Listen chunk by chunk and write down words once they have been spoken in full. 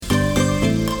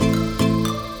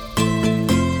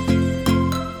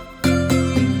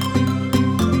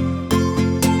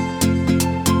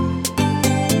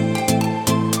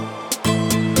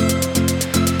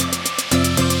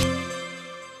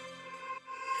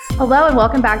Hello, and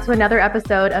welcome back to another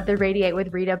episode of the Radiate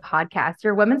with Rita podcast,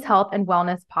 your women's health and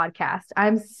wellness podcast.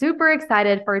 I'm super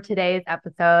excited for today's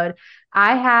episode.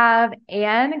 I have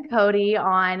Ann and Cody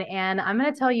on, and I'm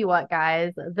going to tell you what,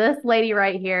 guys, this lady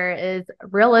right here is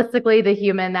realistically the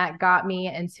human that got me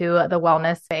into the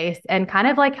wellness space and kind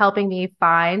of like helping me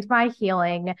find my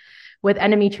healing with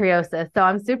endometriosis. So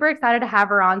I'm super excited to have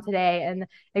her on today and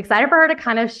excited for her to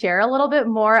kind of share a little bit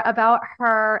more about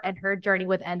her and her journey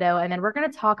with endo. And then we're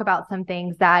going to talk about some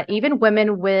things that even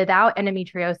women without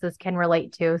endometriosis can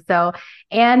relate to. So,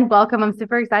 Anne, welcome. I'm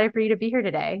super excited for you to be here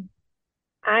today.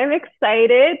 I'm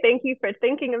excited. Thank you for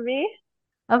thinking of me.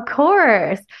 Of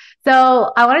course.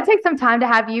 So I want to take some time to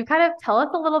have you kind of tell us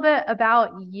a little bit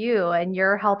about you and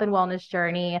your health and wellness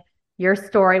journey, your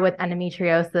story with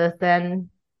endometriosis, and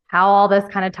how all this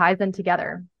kind of ties in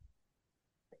together.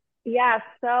 Yeah,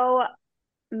 so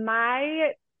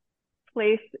my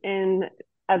place in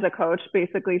as a coach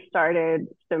basically started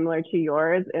similar to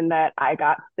yours in that I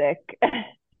got sick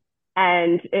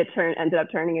and ended up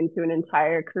turning into an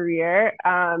entire career.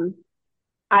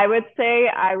 I would say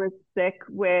I was sick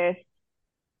with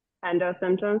endo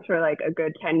symptoms for like a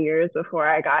good 10 years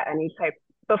before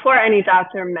before any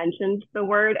doctor mentioned the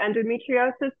word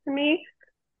endometriosis to me.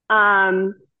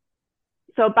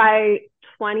 So by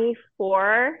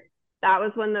 24, that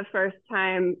was the first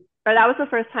time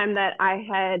that I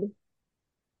had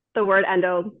the word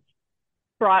endo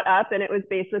brought up. And it was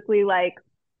basically like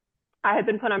I had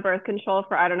been put on birth control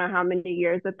for I don't know how many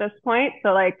years at this point.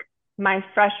 So like my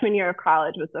freshman year of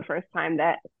college was the first time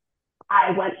that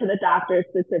I went to the doctor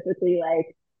specifically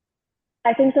like,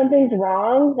 I think something's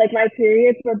wrong. Like my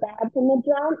periods were bad from the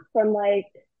jump from like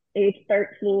age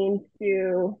 13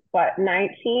 to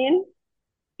 19.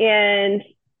 And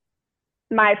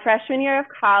my freshman year of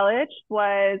college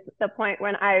was the point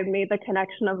when I made the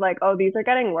connection of like, oh, these are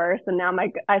getting worse. And now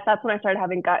that's when I started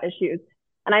having gut issues.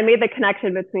 And I made the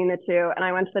connection between the two. And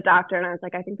I went to the doctor and I was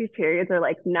like, I think these periods are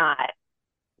like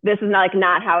this is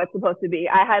not how it's supposed to be.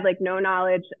 I had like no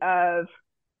knowledge of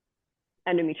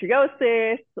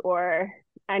endometriosis or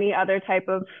any other type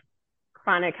of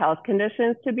chronic health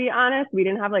conditions, to be honest. We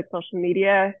didn't have like social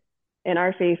media in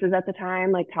our faces at the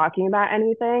time, like talking about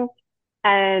anything.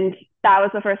 And that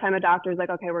was the first time a doctor was like,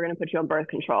 okay, we're going to put you on birth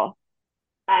control.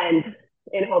 And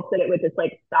in hopes that it would just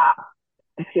like stop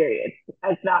periods.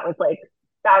 As that was it.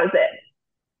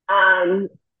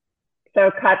 So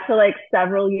cut to like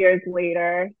several years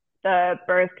later, the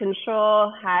birth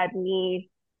control had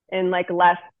me in like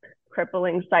less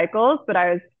crippling cycles, but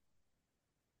I was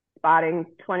spotting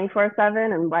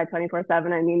 24/7. And by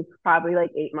 24/7, I mean probably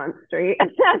like 8 months straight.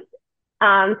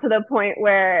 To the point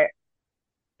where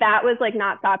that was like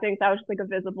not stopping. So that was just like a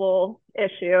visible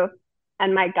issue.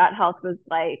 And my gut health was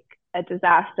like a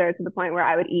disaster to the point where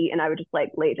I would eat and I would just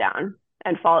like lay down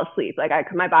and fall asleep. Like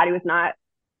my body was not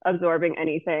absorbing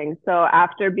anything. So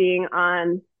after being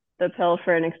on the pill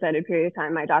for an extended period of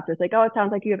time, my doctor's like, oh, it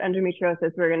sounds like you have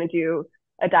endometriosis. We're going to do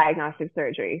a diagnostic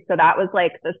surgery. So that was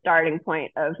like the starting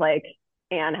point of like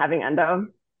Anne having endo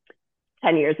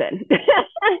 10 years in.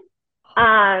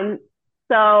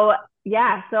 So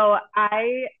yeah, so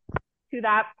I, to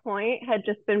that point, had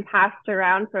just been passed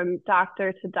around from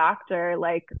doctor to doctor,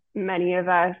 like many of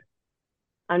us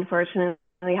unfortunately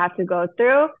have to go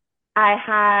through. I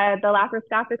had the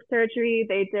laparoscopic surgery.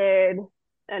 They did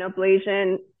an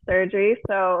ablation surgery.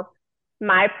 So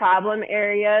my problem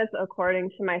areas, according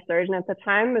to my surgeon at the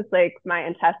time, was like my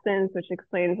intestines, which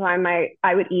explains why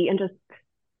I would eat and just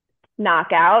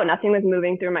knock out. Nothing was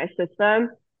moving through my system.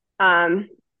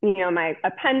 My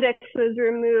appendix was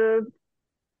removed,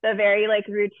 the very like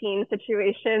routine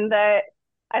situation that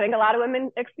I think a lot of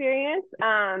women experience.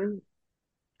 And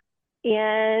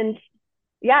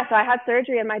yeah, so I had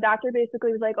surgery and my doctor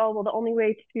basically was like, oh, well, the only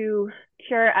way to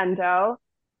cure endo,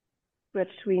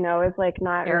 which we know is like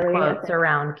not Air really quotes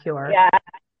around cure. Yeah.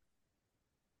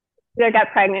 Either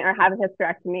get pregnant or have a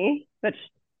hysterectomy, which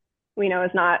we know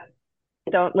is not,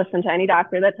 don't listen to any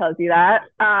doctor that tells you that.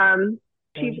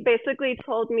 She basically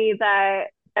told me that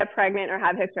get pregnant or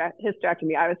have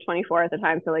hysterectomy. I was 24 at the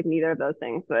time, so like neither of those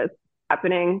things was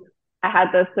happening. I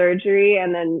had the surgery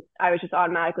and then I was just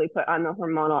automatically put on the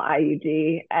hormonal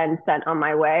IUD and sent on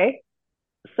my way.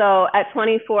 So at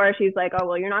 24, she's like, oh,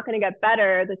 well, you're not going to get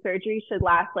better. The surgery should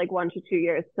last like 1 to 2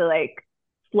 years to like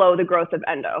slow the growth of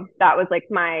endo. That was like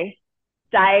my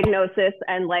diagnosis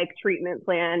and like treatment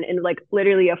plan in like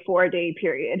literally a 4-day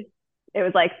period. It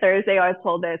was like Thursday I was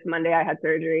told this, Monday I had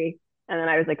surgery, and then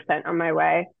I was like sent on my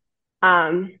way.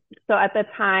 So at the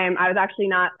time, I was actually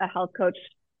not a health coach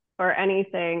or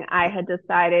anything. I had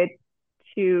decided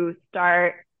to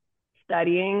start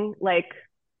studying like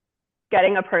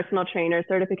getting a personal trainer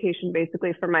certification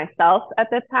basically for myself at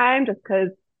the time, just because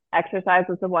exercise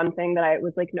was the one thing that I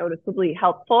was like noticeably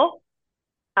helpful.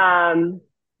 And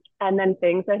then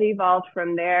things that evolved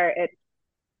from there, it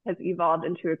has evolved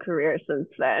into a career since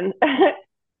then.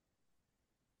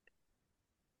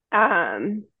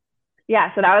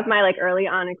 Yeah, so that was my like early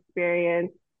on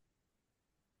experience.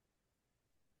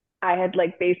 I had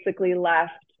like basically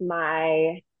left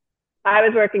I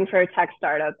was working for tech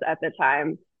startups at the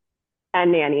time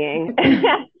and nannying.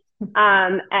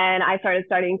 And I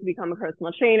starting to become a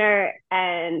personal trainer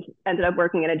and ended up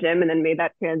working in a gym, and then made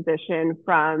that transition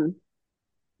from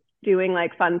doing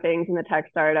like fun things in the tech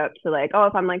startup to like, oh,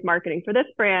 if I'm like marketing for this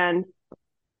brand,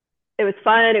 it was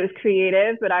fun, it was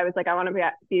creative, but I was like, I want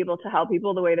to be able to help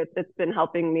people the way that it's been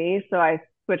helping me. So I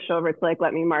switched over to like,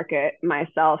 let me market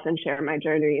myself and share my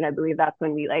journey. And I believe that's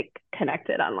when we like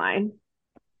connected online.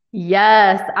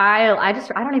 Yes, I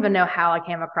don't even know how I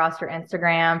came across your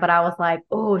Instagram, but I was like,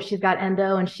 oh, she's got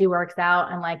endo and she works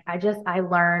out. And like I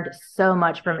learned so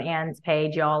much from Anne's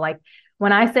page, y'all. Like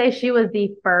when I say she was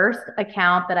the first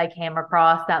account that I came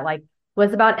across that like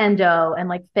was about endo and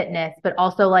like fitness, but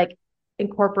also like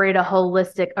incorporate a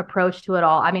holistic approach to it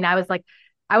all. I mean, I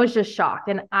was just shocked.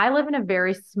 And I live in a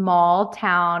very small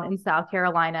town in South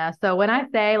Carolina. So when I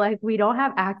say like we don't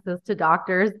have access to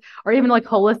doctors or even like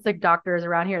holistic doctors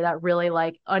around here that really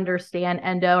like understand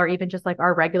endo or even just like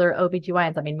our regular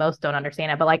OBGYNs. I mean, most don't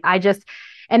understand it, but like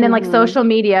and then like social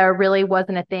media really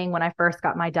wasn't a thing when I first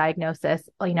got my diagnosis,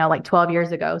 like 12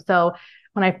 years ago. So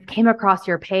when I came across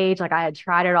your page, like I had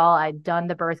tried it all. I'd done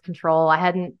the birth control. I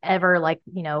hadn't ever like,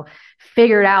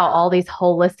 figured out all these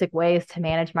holistic ways to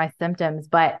manage my symptoms.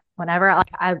 But whenever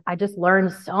like I just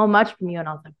learned so much from you and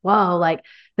I was like, whoa, like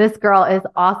this girl is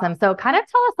awesome. So kind of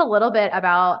tell us a little bit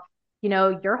about,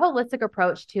 your holistic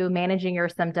approach to managing your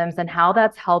symptoms and how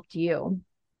that's helped you.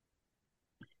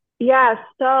 Yeah.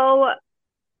 So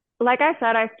like I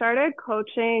said, I started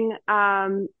coaching.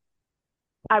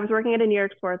 I was working at a New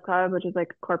York Sports Club, which is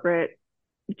like a corporate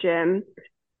gym.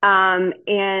 And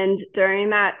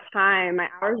during that time, my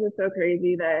hours were so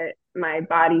crazy that my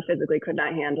body physically could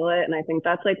not handle it. And I think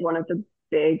that's like one of the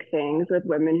big things with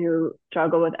women who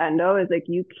struggle with endo is like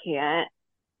you can't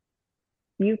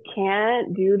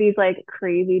do these like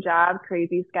crazy jobs,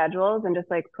 crazy schedules and just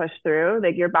like push through.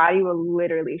 Like your body will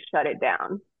literally shut it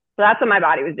down. So that's what my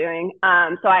body was doing.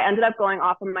 So I ended up going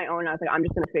off on my own. I was like, I'm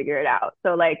just gonna figure it out.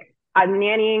 So like I'm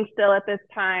nannying still at this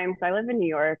time. So I live in New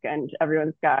York and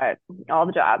everyone's got all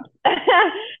the jobs.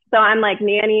 So I'm like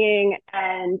nannying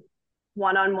and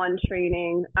one-on-one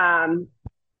training. And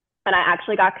I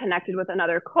actually got connected with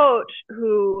another coach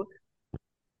who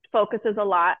focuses a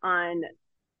lot on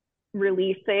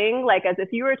releasing, like as if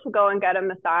you were to go and get a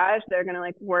massage, they're going to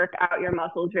like work out your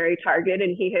muscles very targeted.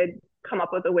 And he had come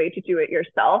up with a way to do it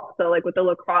yourself. So like with the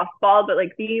lacrosse ball, but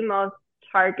like the most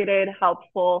targeted,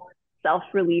 helpful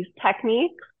self-release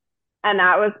technique. And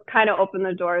that was kind of opened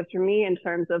the doors for me in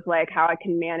terms of like how I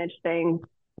can manage things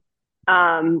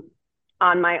on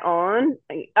my own.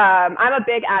 I'm a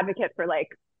big advocate for like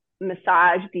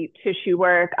massage, deep tissue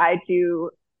work. I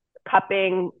do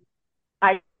cupping.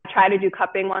 I try to do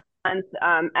cupping once,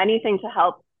 anything to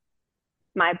help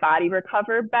my body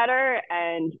recover better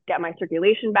and get my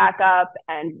circulation back up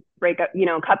and break up.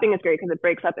 Cupping is great because it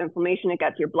breaks up inflammation. It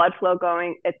gets your blood flow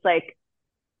going. It's like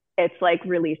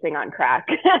releasing on crack.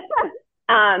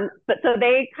 But so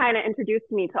they kind of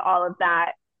introduced me to all of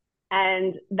that.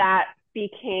 And that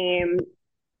became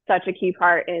such a key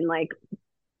part in like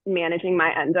managing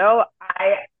my endo.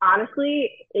 I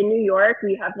honestly, in New York,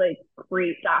 we have like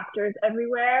great doctors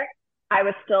everywhere. I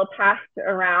was still passed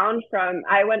around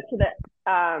I went to the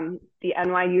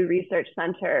NYU Research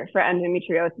Center for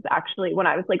Endometriosis actually when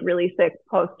I was like really sick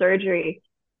post-surgery.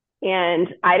 And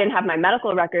I didn't have my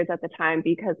medical records at the time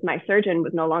because my surgeon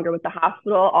was no longer with the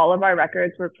hospital. All of our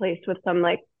records were placed with some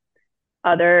like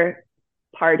other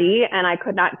party and I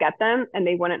could not get them and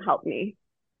they wouldn't help me.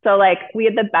 So like we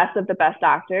had the best of the best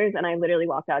doctors and I literally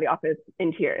walked out of the office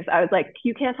in tears. I was like,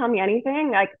 you can't tell me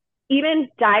anything? Like even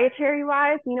dietary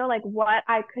wise, like what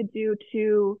I could do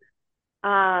to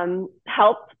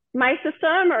help my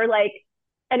system or like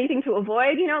anything to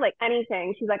avoid, like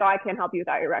anything. She's like, oh, I can't help you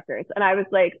without your records. And I was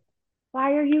like,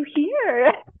 why are you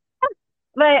here?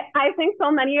 But I think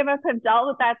so many of us have dealt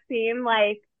with that same,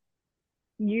 like,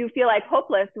 you feel like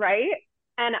hopeless, right?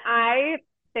 And I,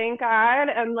 thank God,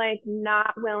 am like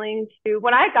not willing to,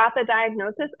 when I got the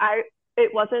diagnosis,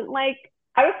 it wasn't like,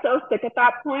 I was so sick at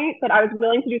that point that I was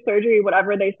willing to do surgery,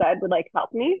 whatever they said would like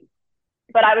help me,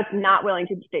 but I was not willing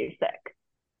to stay sick.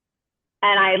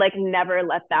 And I like never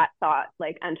let that thought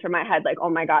like enter my head, like, oh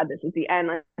my God, this is the end.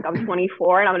 Like I'm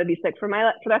 24 and I'm gonna be sick for the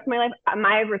rest of my life.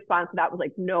 My response to that was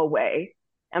like, no way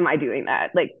am I doing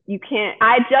that. Like you can't.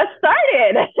 I just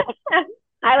started.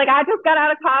 I just got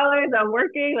out of college. I'm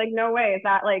working. Like no way is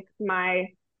that like my,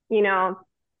 you know.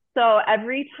 So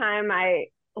every time I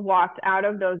walked out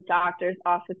of those doctors'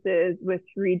 offices with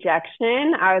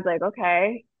rejection, I was like,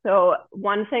 okay. So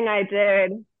one thing I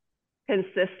did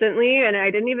consistently, and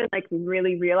I didn't even like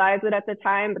really realize it at the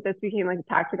time, but this became like a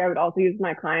tactic I would also use with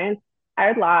my clients. I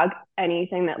would log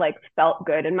anything that like felt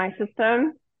good in my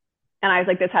system. And I was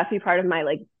like, this has to be part of my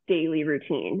like daily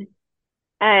routine.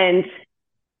 And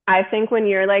I think when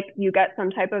you're like, you get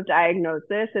some type of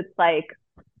diagnosis, it's like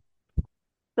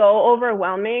so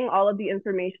overwhelming, all of the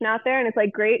information out there. And it's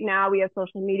like, great, now we have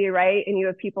social media, right? And you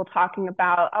have people talking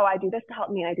about, oh, I do this to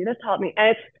help me, and I do this to help me.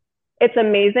 And it's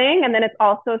amazing. And then it's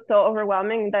also so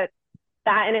overwhelming that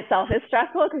in itself is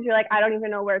stressful because you're like, I don't even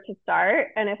know where to start.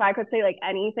 And if I could say like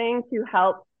anything to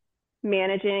help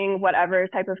managing whatever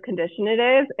type of condition it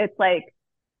is, it's like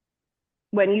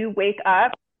when you wake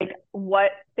up, like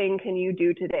what thing can you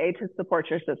do today to support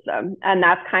your system? And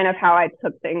that's kind of how I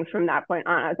took things from that point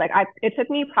on. I was like, it took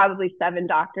me probably 7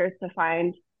 doctors to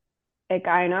find a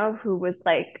gyno who was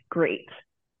like great.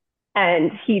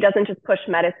 And he doesn't just push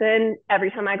medicine.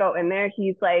 Every time I go in there,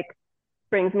 he's like,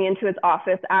 brings me into his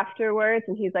office afterwards.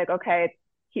 And he's like, okay,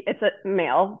 it's a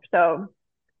male. So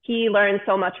he learns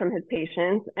so much from his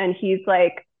patients. And he's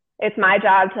like, it's my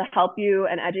job to help you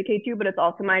and educate you, but it's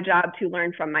also my job to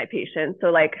learn from my patients. So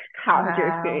like, how has your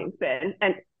experience been?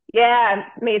 And yeah,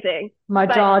 amazing. My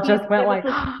jaw just went like,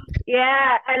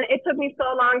 yeah. And it took me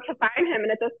so long to find him.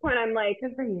 And at this point, I'm like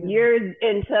years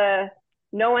into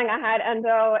knowing I had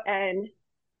endo. And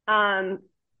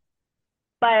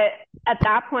but at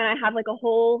that point I had like a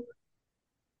whole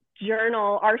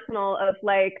journal arsenal of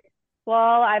like,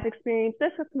 well, I've experienced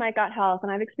this with my gut health,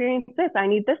 and I've experienced this. I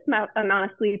need this amount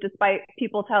of sleep, despite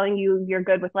people telling you you're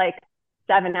good with like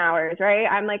 7 hours, right?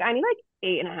 I'm like, I need like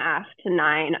 8.5 to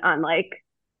 9 on like,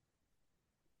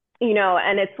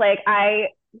 and it's like I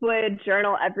would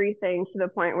journal everything to the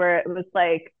point where it was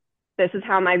like, this is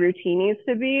how my routine needs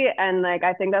to be. And like,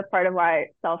 I think that's part of why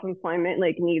self-employment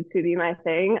like needs to be my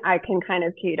thing. I can kind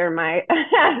of cater my,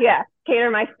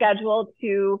 cater my schedule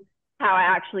to how I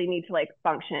actually need to like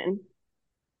function.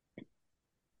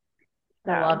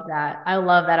 So. I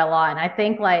love that a lot. And I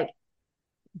think like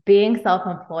being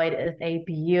self-employed is a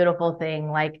beautiful thing.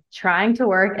 Like trying to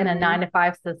work in a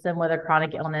 9-to-5 system with a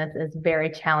chronic illness is very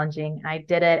challenging. I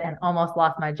did it and almost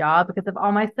lost my job because of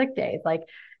all my sick days. Like,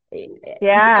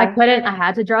 I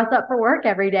had to dress up for work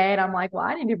every day. And I'm like,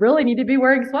 well, really need to be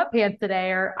wearing sweatpants today.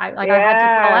 Or I had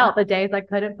to call out the days I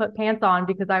couldn't put pants on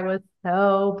because I was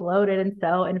so bloated and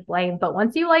so inflamed. But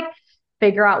once you like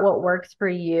figure out what works for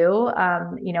you,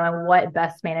 and what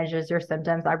best manages your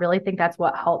symptoms, I really think that's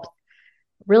what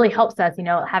really helps us,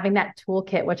 having that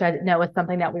toolkit, which I know is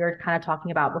something that we were kind of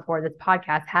talking about before this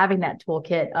podcast, having that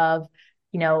toolkit of,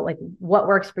 like what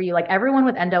works for you. Like everyone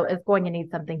with endo is going to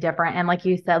need something different. And like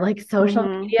you said, like social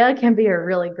media can be a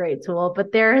really great tool,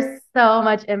 but there's so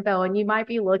much info and you might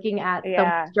be looking at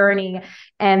someone's journey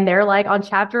and they're like on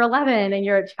chapter 11 and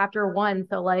you're at chapter 1.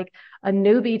 So like a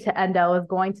newbie to endo is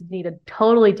going to need a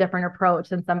totally different approach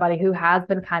than somebody who has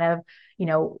been kind of,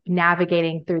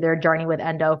 navigating through their journey with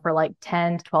endo for like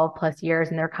 10 to 12 plus years.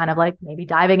 And they're kind of like maybe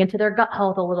diving into their gut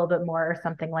health a little bit more or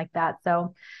something like that.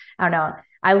 So I don't know.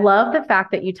 I love the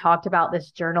fact that you talked about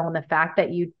this journal and the fact that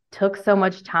you took so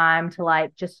much time to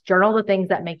like just journal the things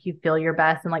that make you feel your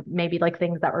best and like maybe like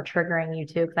things that were triggering you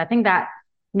too. Cause I think that,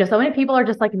 so many people are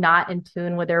just like not in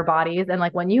tune with their bodies. And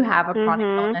like when you have a chronic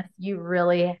illness, you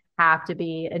really have to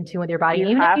be in tune with your body.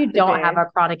 Even if you don't have a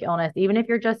chronic illness, even if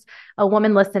you're just a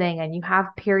woman listening and you have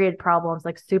period problems,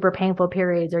 like super painful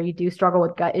periods, or you do struggle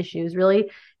with gut issues,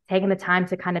 really taking the time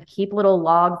to kind of keep little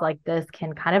logs like this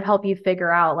can kind of help you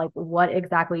figure out like what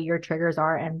exactly your triggers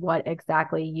are and what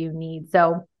exactly you need.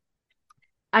 So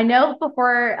I know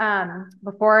before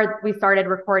we started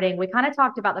recording, we kind of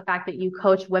talked about the fact that you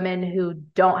coach women who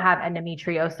don't have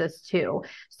endometriosis too.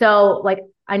 So like,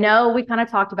 I know we kind of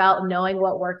talked about knowing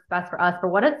what works best for us,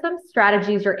 but what are some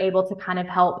strategies you're able to kind of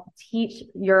help teach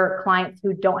your clients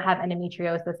who don't have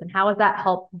endometriosis, and how has that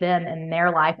helped them in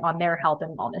their life on their health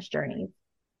and wellness journeys?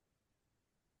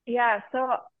 Yeah, so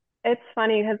it's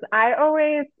funny because I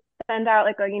always send out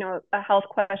like a health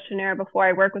questionnaire before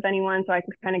I work with anyone, so I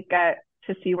can kind of get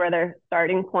to see where their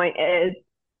starting point is.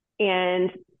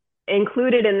 And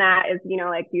included in that is,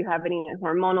 like, do you have any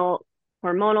hormonal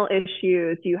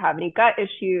issues? Do you have any gut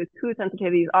issues, food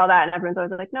sensitivities, all that? And everyone's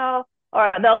always like, no.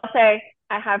 Or they'll say,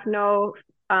 I have no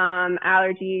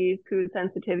allergies, food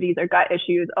sensitivities, or gut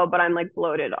issues. Oh, but I'm like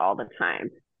bloated all the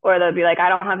time. Or they'll be like, I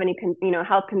don't have any,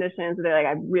 health conditions. They're like, I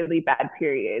have really bad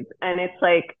periods. And it's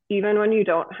like, even when you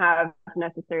don't have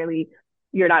necessarily,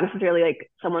 you're not necessarily like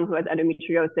someone who has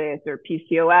endometriosis or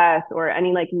PCOS or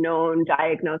any like known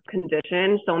diagnosed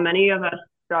condition. So many of us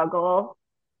struggle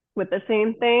with the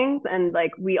same things, and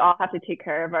like we all have to take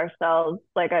care of ourselves.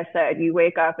 Like I said, you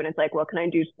wake up and it's like, what can I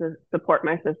do to support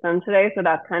my system today? So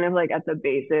that's kind of like at the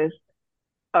basis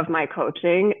of my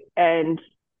coaching. And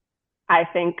I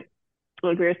think,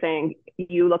 like we were saying,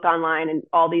 you look online and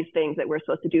all these things that we're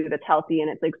supposed to do that's healthy, and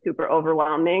it's like super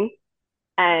overwhelming.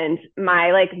 And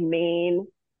my like main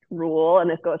rule, and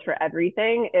this goes for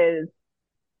everything, is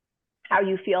how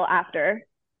you feel after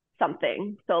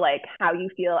something. So like how you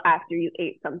feel after you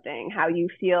ate something, how you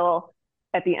feel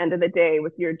at the end of the day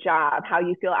with your job, how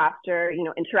you feel after,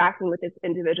 interacting with this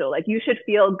individual. Like you should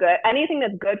feel good. Anything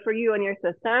that's good for you and your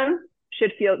system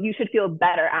you should feel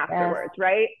better afterwards, Yes.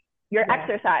 right? Your Yes.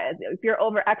 exercise, if you're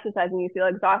over exercising, you feel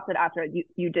exhausted after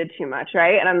you did too much,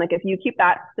 right? And I'm like, if you keep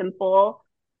that simple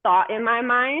thought in my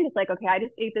mind, it's like, okay, I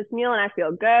just ate this meal and I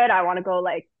feel good. I want to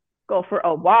go for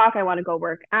a walk. I want to go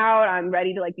work out. I'm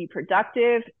ready to like be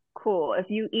productive. Cool. If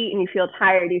you eat and you feel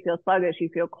tired, you feel sluggish, you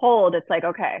feel cold, it's like,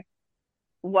 okay,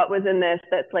 what was in this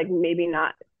that's like maybe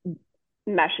not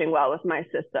meshing well with my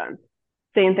system?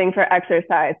 Same thing for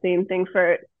exercise. Same thing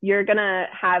for, you're going to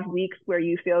have weeks where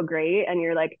you feel great and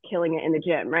you're like killing it in the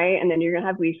gym, right? And then you're going to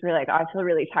have weeks where you're like, oh, I feel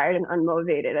really tired and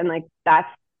unmotivated. And like, that's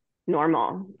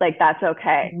normal. Like, that's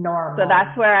okay. So Normal.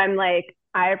 that's where I'm like,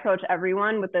 I approach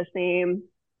everyone with the same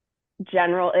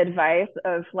general advice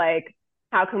of like,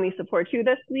 how can we support you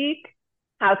this week?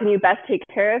 How can you best take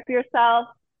care of yourself?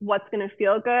 What's going to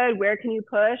feel good? Where can you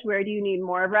push? Where do you need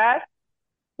more rest?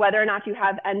 Whether or not you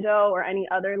have endo or any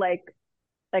other like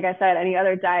I said, any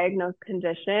other diagnosed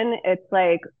condition, it's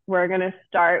like we're going to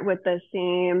start with the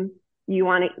same. You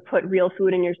want to put real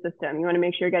food in your system. You want to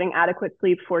make sure you're getting adequate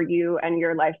sleep for you and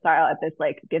your lifestyle at this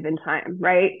like given time,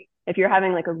 right? If you're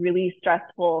having like a really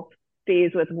stressful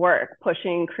phase with work,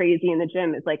 pushing crazy in the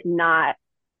gym is like not,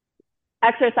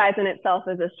 exercise in itself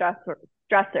is a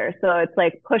stressor. So it's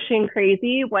like pushing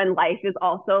crazy when life is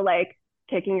also like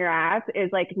kicking your ass is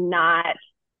like not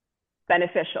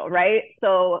beneficial, right?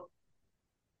 So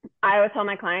I always tell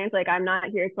my clients, like, I'm not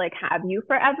here to like have you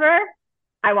forever.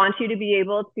 I want you to be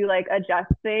able to like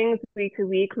adjust things week to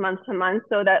week, month to month,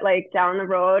 so that like down the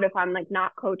road, if I'm like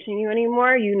not coaching you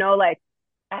anymore, like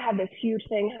I have this huge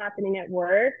thing happening at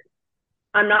work.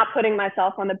 I'm not putting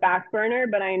myself on the back burner,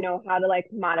 but I know how to like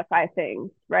modify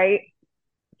things, right?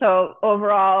 So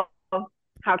overall,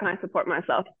 how can I support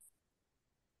myself?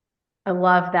 I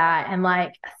love that. And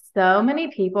like so many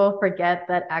people forget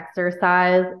that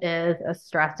exercise is a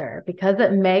stressor because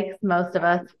it makes most of Yeah,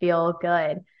 us feel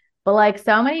good. But like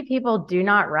so many people do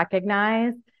not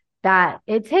recognize that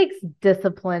it takes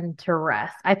discipline to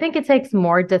rest. I think it takes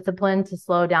more discipline to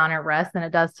slow down and rest than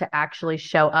it does to actually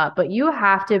show up. But you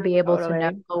have to be able to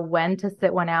know totally. when to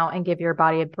sit one out and give your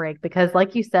body a break because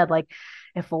like you said, like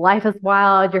if life is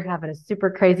wild, you're having a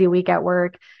super crazy week at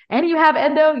work and you have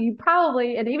endo, you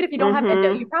probably, and even if you don't have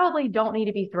endo, you Mm-hmm. probably don't need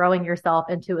to be throwing yourself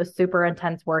into a super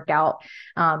intense workout.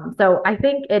 So I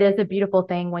think it is a beautiful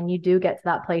thing when you do get to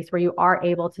that place where you are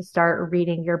able to start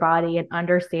reading your body and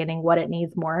understanding what it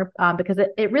needs more, because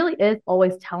it really is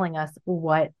always telling us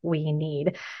what we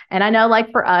need. And I know,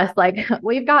 like for us, like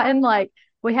we've gotten like,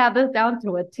 we have this down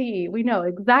to a T. We know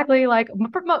exactly like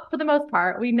for the most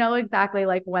part, we know exactly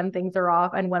like when things are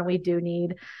off and when we do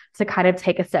need to kind of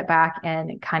take a step back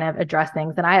and kind of address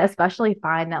things. And I especially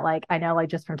find that like I know like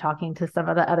just from talking to some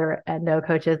of the other endo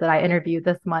coaches that I interviewed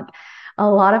this month, a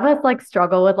lot of us like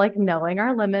struggle with like knowing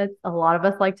our limits. A lot of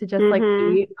us like to just like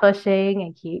Mm-hmm.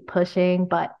 keep pushing,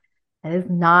 but it is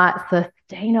not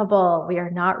sustainable. We are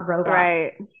not robots.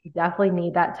 Right. We definitely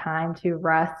need that time to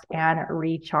rest and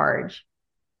recharge.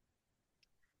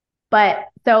 But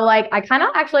so like I kind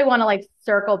of actually want to like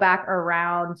circle back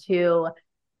around to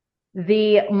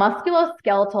the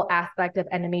musculoskeletal aspect of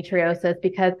endometriosis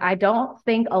because I don't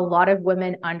think a lot of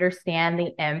women understand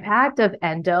the impact of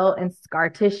endo and scar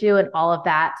tissue and all of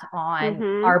that on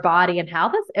Mm-hmm. our body and how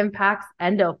this impacts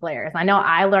endo flares. I know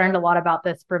I learned a lot about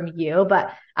this from you,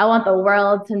 but I want the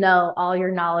world to know all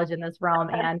your knowledge in this realm,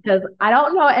 and because I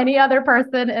don't know any other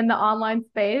person in the online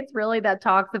space really that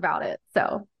talks about it.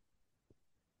 So,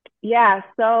 Yeah.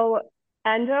 So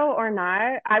endo or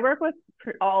not, I work with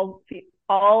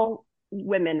all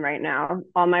women right now,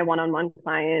 all my one-on-one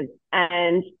clients,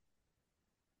 and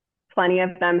plenty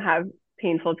of them have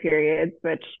painful periods,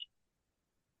 which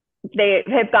they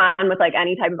have gone with like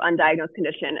any type of undiagnosed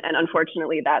condition, and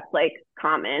unfortunately that's like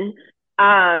common.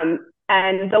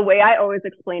 And the way I always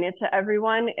explain it to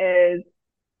everyone is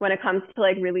when it comes to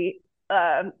like really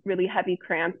heavy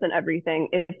cramps and everything,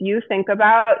 if you think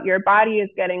about your body is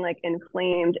getting like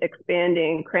inflamed,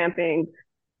 expanding, cramping,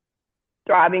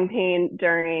 throbbing pain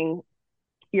during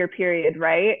your period,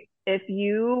 right? If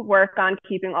you work on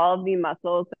keeping all of the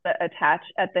muscles that attach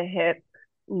at the hip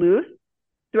loose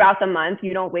throughout the month,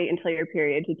 you don't wait until your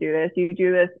period to do this. You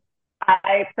do this.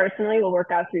 I personally will work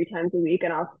out 3 times a week,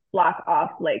 and I'll block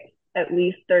off like at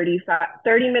least 30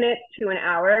 minutes to an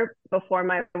hour before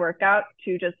my workout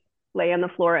to just lay on the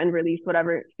floor and release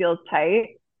whatever feels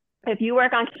tight. If you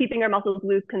work on keeping your muscles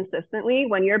loose consistently,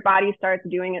 when your body starts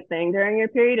doing its thing during your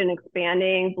period and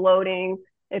expanding, bloating,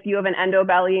 if you have an endo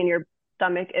belly and your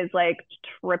stomach is like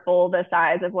triple the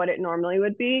size of what it normally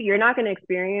would be, you're not going to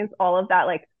experience all of that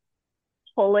like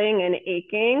pulling and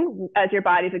aching as your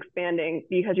body's expanding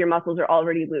because your muscles are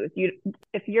already loose.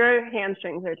 If your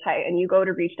hamstrings are tight and you go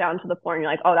to reach down to the floor and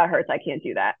you're like, oh, that hurts, I can't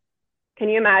do that. Can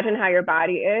you imagine how your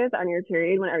body is on your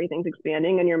period when everything's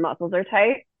expanding and your muscles are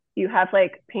tight? You have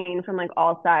like pain from like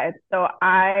all sides. So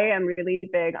I am really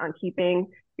big on keeping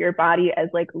your body as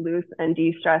like loose and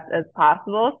de-stressed as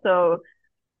possible. So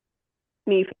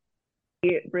me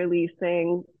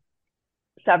releasing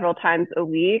several times a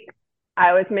week, I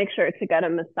always make sure to get a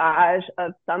massage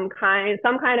of some kind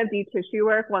of deep tissue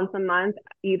work once a month,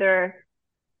 either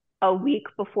a week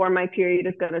before my period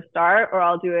is going to start, or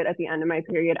I'll do it at the end of my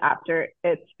period after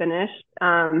it's finished.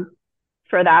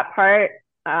 For that part,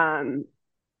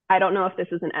 I don't know if this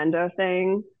is an endo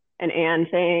thing, an Ann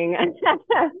thing,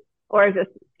 or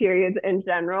just periods in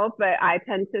general, but I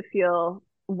tend to feel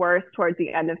worse towards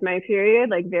the end of my period,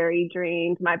 like very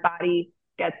drained. My body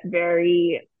gets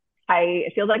very tight.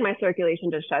 It feels like my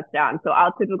circulation just shuts down. So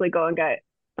I'll typically go and get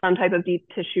some type of deep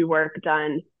tissue work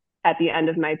done at the end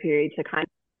of my period to kind of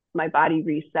my body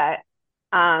reset.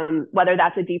 Whether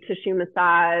that's a deep tissue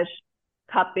massage,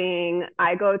 cupping.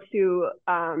 I go to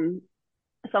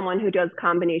someone who does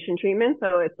combination treatment.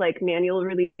 So it's like manual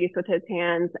release with his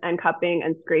hands and cupping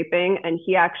and scraping. And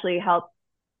he actually helps.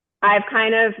 I've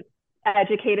kind of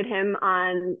educated him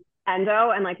on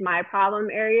endo and like my problem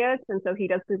areas. And so he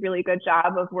does a really good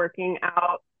job of working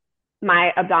out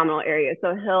my abdominal areas.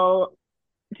 So he'll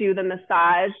do the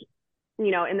massage,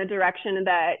 you know, in the direction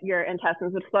that your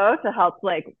intestines would flow to help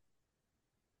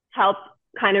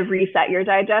kind of reset your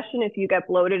digestion. If you get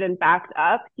bloated and backed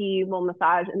up, he will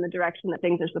massage in the direction that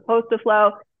things are supposed to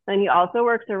flow. Then he also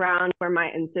works around where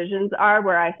my incisions are,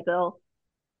 where I still,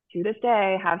 to this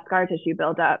day, have scar tissue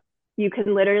build up. You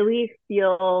can literally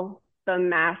feel the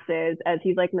masses as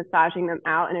he's like massaging them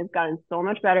out, and it's gotten so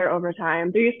much better over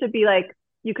time. There used to be like,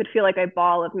 you could feel like a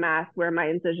ball of mass where my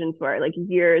incisions were like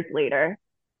years later.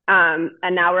 And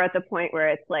now we're at the point where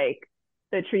it's like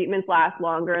the treatments last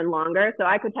longer and longer. So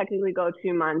I could technically go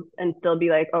 2 months and still be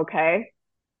like, okay.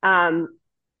 But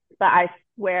I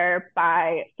swear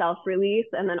by self-release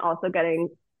and then also getting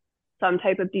some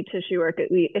type of deep tissue work,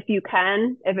 at least if you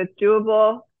can, if it's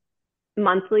doable,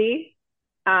 monthly.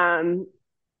 And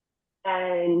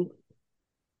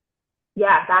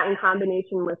yeah, that in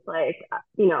combination with like,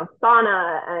 you know,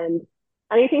 sauna and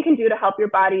anything you can do to help your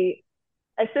body,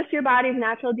 assist your body's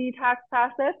natural detox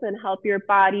process and help your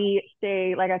body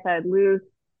stay, like I said, loose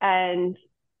and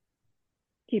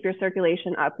keep your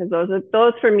circulation up. Because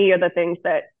those for me are the things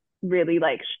that really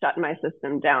like shut my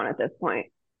system down at this point.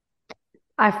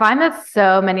 I find that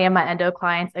so many of my endo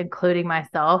clients, including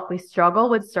myself, we struggle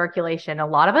with circulation. A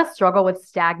lot of us struggle with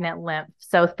stagnant lymph.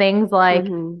 So things like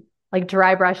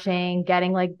dry brushing,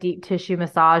 getting like deep tissue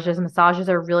massages. Massages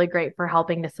are really great for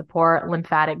helping to support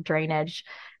lymphatic drainage.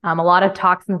 A lot of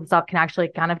toxins and stuff can actually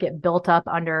kind of get built up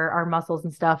under our muscles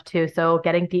and stuff too. So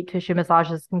getting deep tissue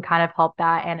massages can kind of help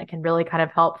that, and it can really kind of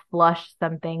help flush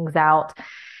some things out.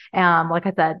 Like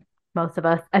I said, most of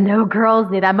us, endo girls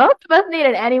need that. Most of us need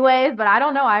it anyways, but I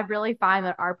don't know. I really find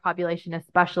that our population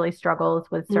especially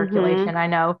struggles with circulation. I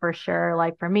know for sure,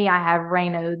 like for me, I have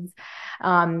Raynaud's.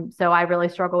 So I really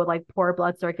struggle with like poor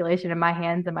blood circulation in my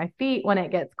hands and my feet when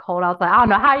it gets cold outside. I don't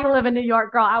know how you live in New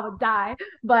York, girl. I would die,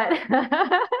 but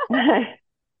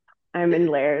I'm in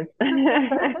layers.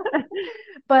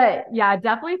 But yeah,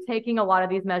 definitely taking a lot of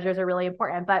these measures are really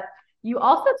important. But you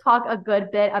also talk a good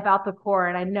bit about the core.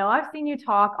 And I know I've seen you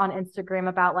talk on Instagram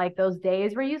about like those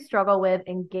days where you struggle with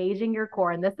engaging your core.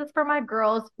 And this is for my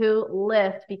girls who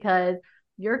lift, because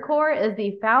your core is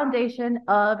the foundation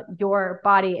of your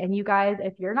body. And you guys,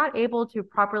 if you're not able to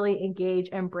properly engage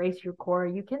and brace your core,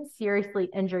 you can seriously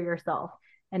injure yourself.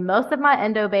 And most of us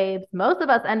endo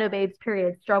babes,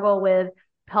 period, struggle with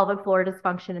pelvic floor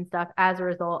dysfunction and stuff as a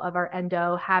result of our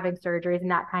endo having surgeries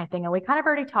and that kind of thing. And we kind of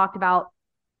already talked about,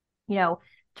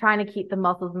 trying to keep the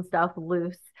muscles and stuff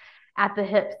loose at the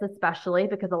hips, especially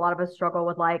because a lot of us struggle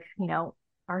with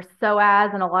our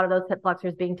psoas and a lot of those hip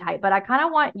flexors being tight. But I kind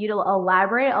of want you to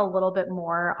elaborate a little bit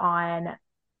more on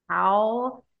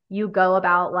how you go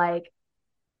about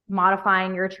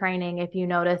modifying your training if you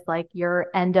notice your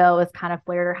endo is kind of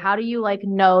flared, or how do you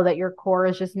know that your core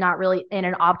is just not really in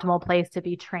an optimal place to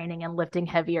be training and lifting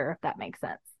heavier, if that makes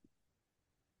sense?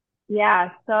 Yeah.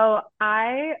 So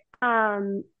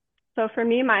for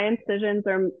me, my incisions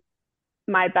are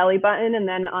my belly button and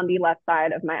then on the left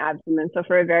side of my abdomen. So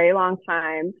for a very long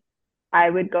time, I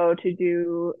would go to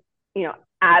do,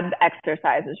 ab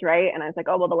exercises, right? And I was like,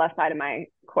 oh, well, the left side of my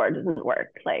core doesn't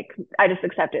work. I just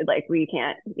accepted, we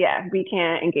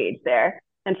can't engage there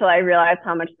until I realized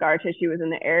how much scar tissue was in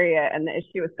the area. And the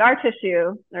issue with scar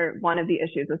tissue, or one of the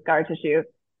issues with scar tissue,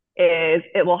 is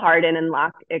it will harden and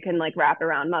lock. It can wrap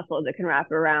around muscles. It can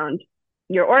wrap around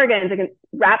your organs. It can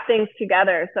wrap things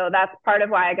together. So that's part of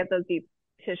why I get those deep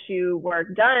tissue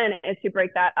work done, is to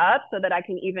break that up so that I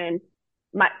can even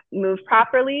move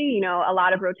properly, a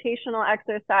lot of rotational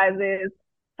exercises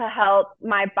to help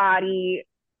my body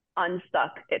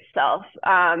unstuck itself.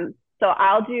 So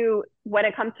when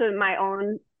it comes to my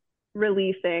own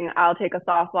releasing, I'll take a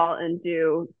softball and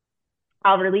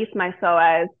I'll release my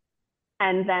psoas.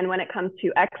 And then when it comes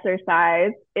to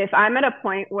exercise, if I'm at a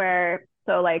point where,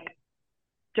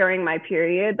 during my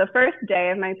period, the first day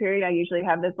of my period, I usually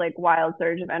have this wild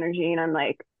surge of energy and I'm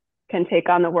can take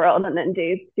on the world. And then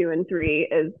days 2 and 3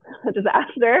 is a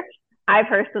disaster. I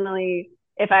personally,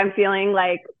 if I'm feeling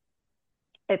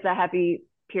it's a heavy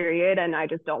period and I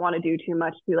just don't want to do too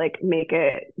much to make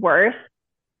it worse,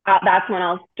 that's when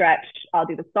I'll stretch. I'll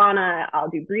do the sauna. I'll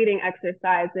do breathing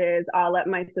exercises. I'll let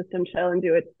my system chill and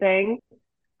do its thing.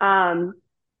 And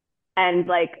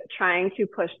trying to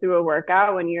push through a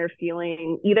workout when you're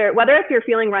feeling whether if you're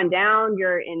feeling run down,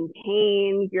 you're in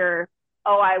pain,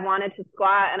 I wanted to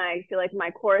squat and I feel like my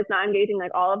core is not engaging,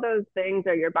 all of those things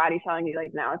are your body telling you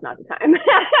now is not the time.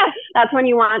 That's when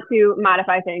you want to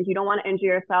modify things. You don't want to injure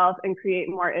yourself and create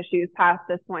more issues past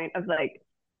this point of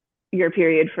your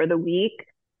period for the week.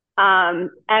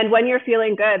 And when you're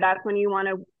feeling good, that's when you want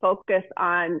to focus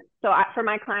on. For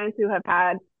my clients who have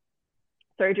had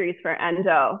surgeries for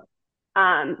endo,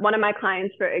 one of my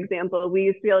clients, for example, we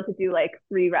used to be able to do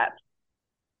 3 reps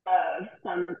of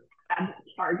some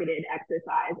targeted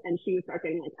exercise, and she would start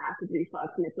getting acid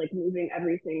reflux, and it's moving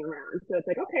everything around. So it's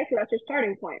okay, so that's your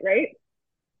starting point, right?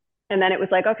 And then it was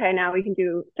okay, now we can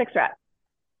do 6 reps.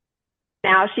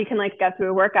 Now she can get through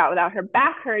a workout without her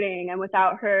back hurting and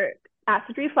without her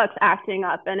acid reflux acting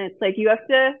up. And it's you have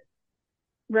to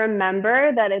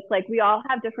remember that it's we all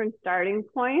have different starting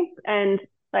points. And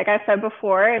like I said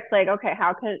before, it's okay,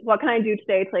 what can I do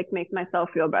today to make myself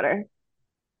feel better?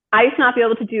 I used to not be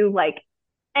able to do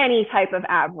any type of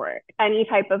ab work, any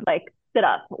type of sit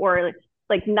up or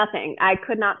nothing. I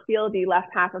could not feel the left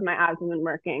half of my abdomen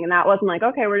working. And that wasn't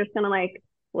okay, we're just gonna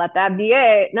let that be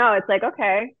it. No, it's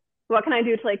okay, what can I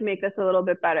do to make this a little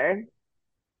bit better?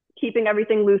 Keeping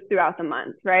everything loose throughout the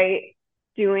month, right?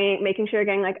 Making sure you're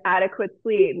getting adequate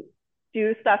sleep.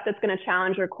 Do stuff that's going to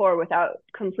challenge your core without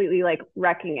completely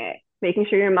wrecking it. Making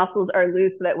sure your muscles are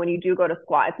loose so that when you do go to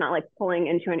squat, it's not pulling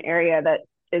into an area that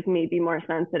is maybe more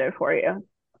sensitive for you.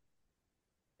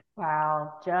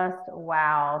 Wow. Just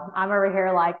wow. I'm over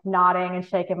here nodding and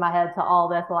shaking my head to all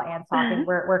this while Anne's talking.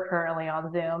 We're currently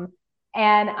on Zoom.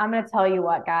 And I'm going to tell you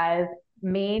what, guys,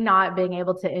 me not being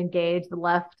able to engage the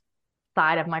left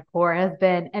side of my core has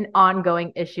been an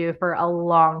ongoing issue for a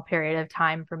long period of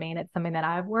time for me. And it's something that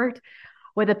I've worked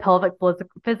with a pelvic floor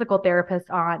physical therapist.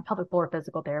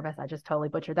 I just totally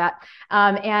butchered that.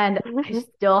 And I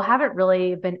still haven't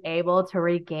really been able to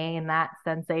regain that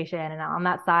sensation. And on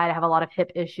that side, I have a lot of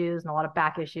hip issues and a lot of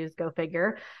back issues, go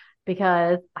figure,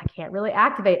 because I can't really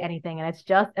activate anything. And it's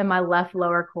just in my left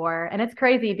lower core. And it's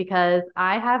crazy because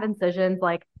I have incisions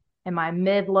in my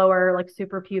mid lower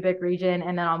suprapubic region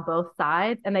and then on both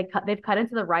sides, and they've cut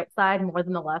into the right side more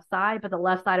than the left side, but the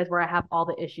left side is where I have all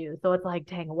the issues. So it's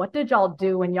dang, what did y'all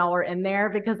do when y'all were in there?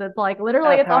 Because it's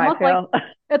literally it's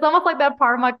almost like that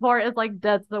part of my core is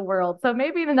dead to the world. So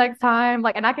maybe the next time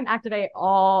and I can activate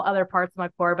all other parts of my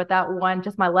core, but that one,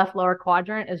 just my left lower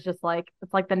quadrant, is just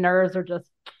it's the nerves are just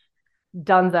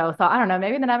donezo. So I don't know,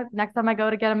 maybe the next time I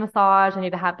go to get a massage, I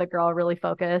need to have the girl really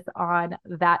focus on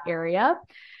that area.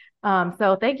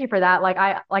 So thank you for that.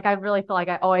 I really feel like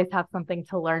I always have something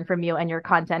to learn from you and your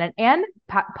content and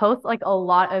post like a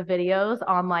lot of videos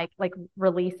on like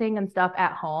releasing and stuff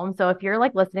at home. So if you're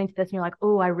like listening to this and you're like,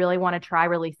 oh, I really want to try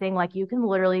releasing, like you can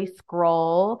literally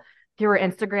scroll through her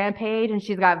Instagram page and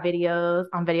she's got videos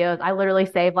on videos. I literally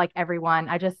save like everyone.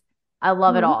 I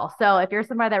love it Mhm. all. So if you're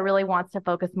somebody that really wants to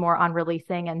focus more on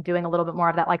releasing and doing a little bit more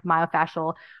of that like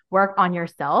myofascial work on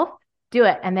yourself, do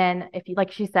it. And then if you,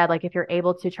 like she said, like if you're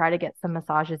able to try to get some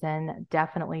massages in,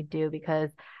 definitely do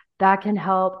because that can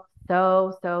help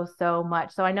so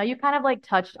much. So I know you kind of like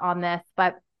touched on this,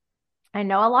 but I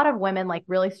know a lot of women like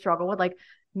really struggle with like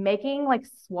making like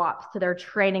swaps to their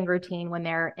training routine when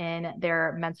they're in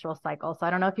their menstrual cycle. So I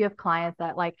don't know if you have clients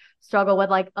that like struggle with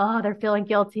like, oh, they're feeling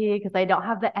guilty because they don't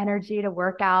have the energy to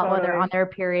work out while they're on Totally. their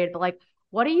period. But like,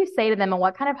 what do you say to them and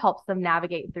what kind of helps them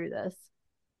navigate through this?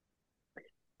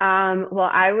 Well,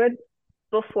 I would,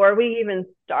 before we even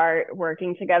start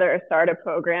working together or start a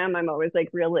program, I'm always like,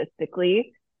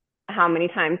 realistically, how many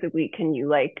times a week can you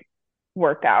like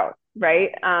work out?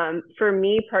 Right. For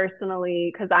me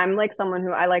personally, because I'm like someone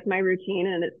who I like my routine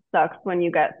and it sucks when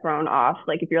you get thrown off.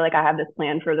 Like if you're like, I have this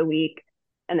plan for the week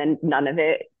and then none of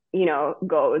it,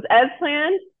 goes as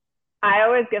planned. I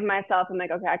always give myself, I'm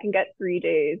like, okay, I can get 3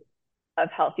 days of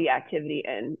healthy activity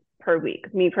in per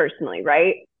week, me personally,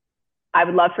 right? I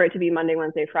would love for it to be Monday,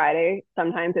 Wednesday, Friday.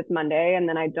 Sometimes it's Monday and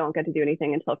then I don't get to do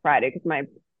anything until Friday because my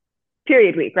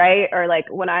period week, right? Or like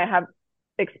when I have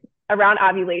around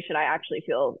ovulation, I actually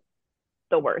feel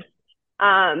the worst.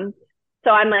 Um, so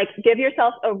I'm like, give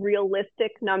yourself a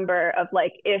realistic number of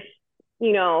like, if,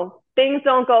 things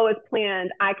don't go as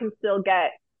planned, I can still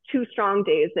get 2 strong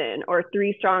days in or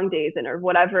 3 strong days in or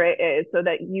whatever it is so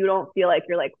that you don't feel like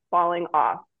you're like falling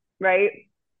off, right?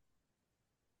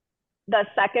 The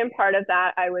second part of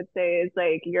that I would say is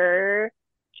like you're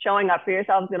showing up for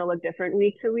yourself is going to look different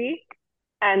week to week.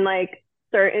 And like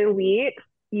certain weeks,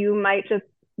 you might just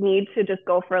need to just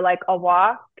go for like a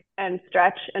walk and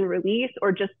stretch and release,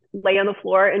 or just lay on the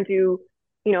floor and do,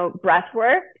 breath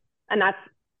work. And that's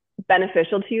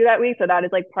beneficial to you that week. So that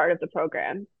is like part of the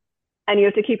program. And you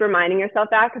have to keep reminding yourself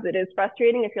that because it is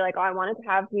frustrating if you're like, oh, I wanted to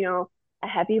have, a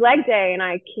heavy leg day and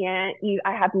I can't,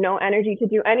 I have no energy to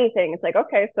do anything. It's like,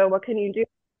 okay, so what can you do?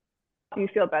 You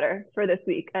feel better for this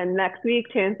week. And next week,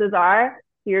 chances are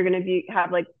you're going to you're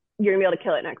going to be able to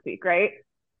kill it next week, right?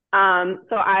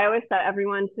 So I always set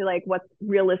everyone to like what's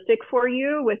realistic for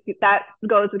you. With that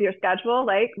goes with your schedule.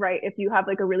 Like, right, if you have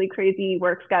like a really crazy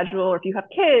work schedule, or if you have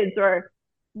kids, or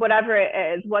whatever it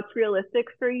is, what's realistic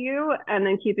for you, and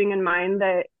then keeping in mind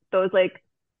that those like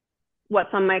what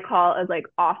some might call as like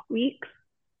off weeks,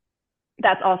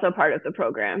 that's also part of the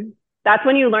program. That's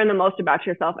when you learn the most about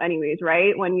yourself, anyways,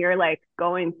 right? When you're like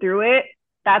going through it,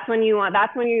 that's when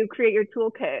you create your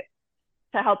toolkit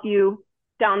to help you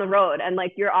down the road. And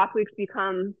like your off weeks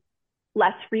become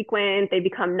less frequent, they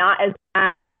become not as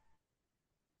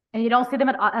And you don't see them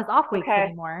as off weeks okay.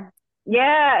 anymore.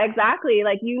 Yeah, exactly.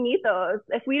 Like you need those.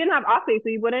 If we didn't have off weeks,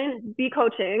 we wouldn't be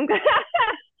coaching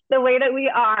the way that we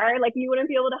are. Like you wouldn't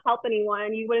be able to help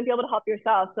anyone. You wouldn't be able to help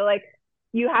yourself. So like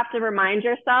you have to remind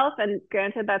yourself, and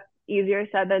granted that's easier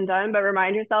said than done, but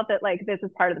remind yourself that like this is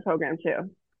part of the program too.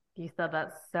 You said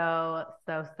that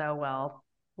so well.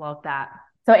 Love that.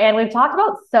 So, Anne, we've talked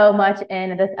about so much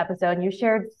in this episode, and you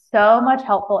shared so much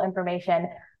helpful information.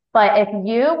 But if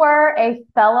you were a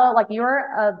fellow, like you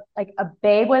were a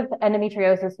babe with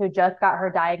endometriosis who just got her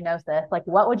diagnosis, like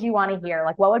what would you want to hear?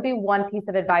 Like what would be one piece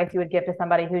of advice you would give to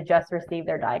somebody who just received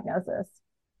their diagnosis?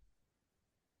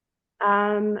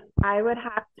 I would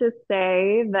have to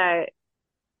say that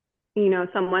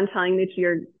someone telling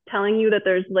you that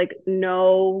there's like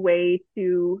no way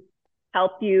to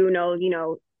help you, no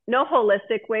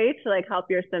holistic way to like help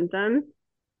your symptoms,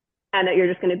 and that you're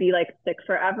just going to be like sick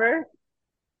forever,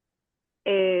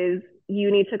 is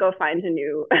you need to go find a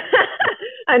new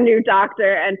a new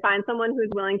doctor and find someone who's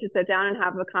willing to sit down and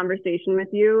have a conversation with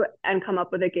you and come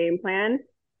up with a game plan.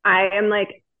 I am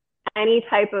like any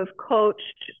type of coach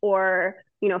or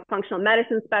functional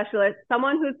medicine specialist,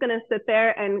 someone who's going to sit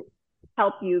there and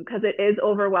help you, because it is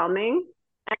overwhelming.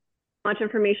 And much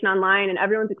information online and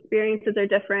everyone's experiences are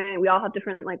different. We all have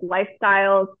different like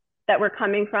lifestyles that we're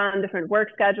coming from, different work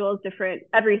schedules, different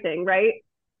everything, right?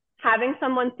 Having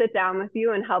someone sit down with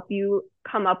you and help you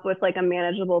come up with like a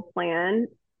manageable plan,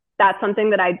 that's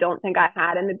something that I don't think I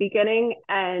had in the beginning.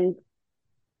 And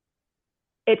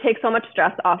it takes so much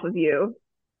stress off of you.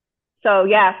 So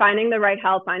yeah, finding the right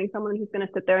help, finding someone who's going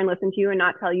to sit there and listen to you and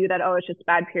not tell you that, oh, it's just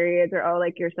bad periods, or, oh,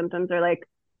 like your symptoms are like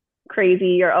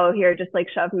crazy, or, oh, here, just like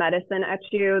shove medicine at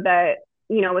you that,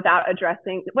 without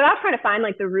trying to find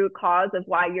like the root cause of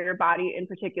why your body in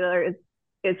particular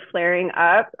is flaring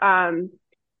up.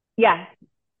 Yeah,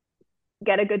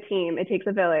 get a good team. It takes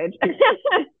a village.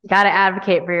 Got to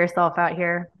advocate for yourself out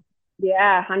here.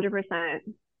 Yeah, 100%.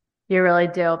 You really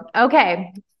do.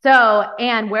 Okay. So,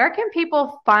 Anne, where can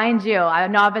people find you? I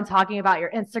know I've been talking about your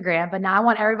Instagram, but now I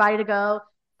want everybody to go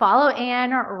follow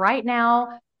Anne right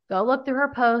now. Go look through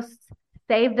her posts,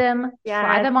 save them,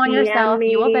 try them on DM yourself.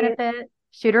 me. You will benefit.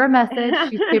 Shoot her a message.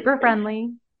 She's super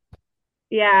friendly.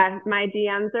 Yeah, my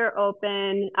DMs are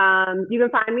open. You can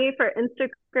find me for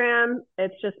Instagram.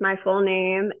 It's just my full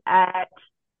name at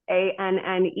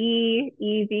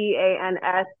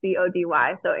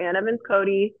ANNEEVANSCODY. So Ann Evans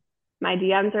Cody. My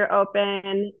DMs are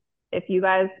open. If you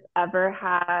guys ever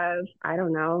have, I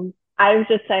don't know. I was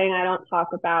just saying I don't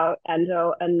talk about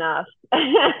endo enough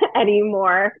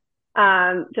anymore.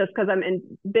 Just because I'm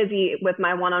busy with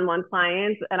my one-on-one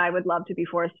clients, and I would love to be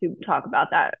forced to talk about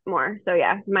that more. So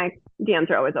yeah, my DMs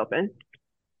are always open.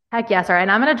 Heck yes. All right. And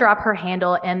I'm going to drop her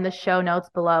handle in the show notes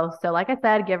below. So like I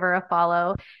said, give her a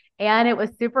follow. And it was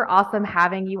super awesome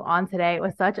having you on today. It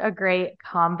was such a great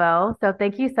combo. So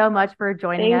thank you so much for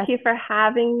joining us. Thank you for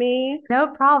having me.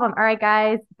 No problem. All right,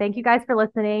 guys. Thank you guys for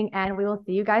listening, and we will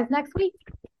see you guys next week.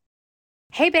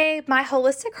 Hey babe, my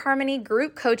Holistic Harmony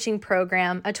group coaching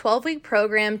program, a 12-week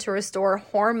program to restore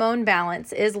hormone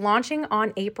balance, is launching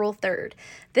on April 3rd.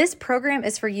 This program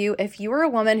is for you if you are a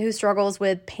woman who struggles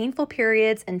with painful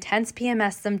periods, intense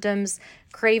PMS symptoms,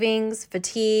 cravings,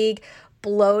 fatigue,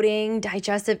 bloating,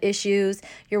 digestive issues.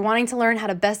 You're wanting to learn how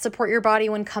to best support your body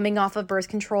when coming off of birth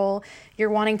control. You're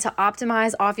wanting to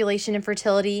optimize ovulation and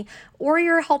fertility, or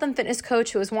you're a health and fitness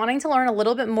coach who is wanting to learn a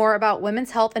little bit more about women's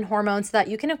health and hormones so that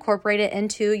you can incorporate it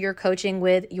into your coaching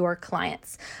with your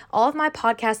clients. All of my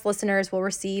podcast listeners will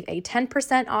receive a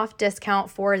 10% off discount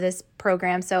for this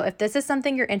program. So if this is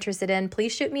something you're interested in,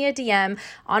 please shoot me a DM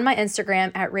on my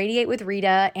Instagram at Radiate with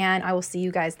Rita, and I will see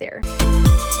you guys there.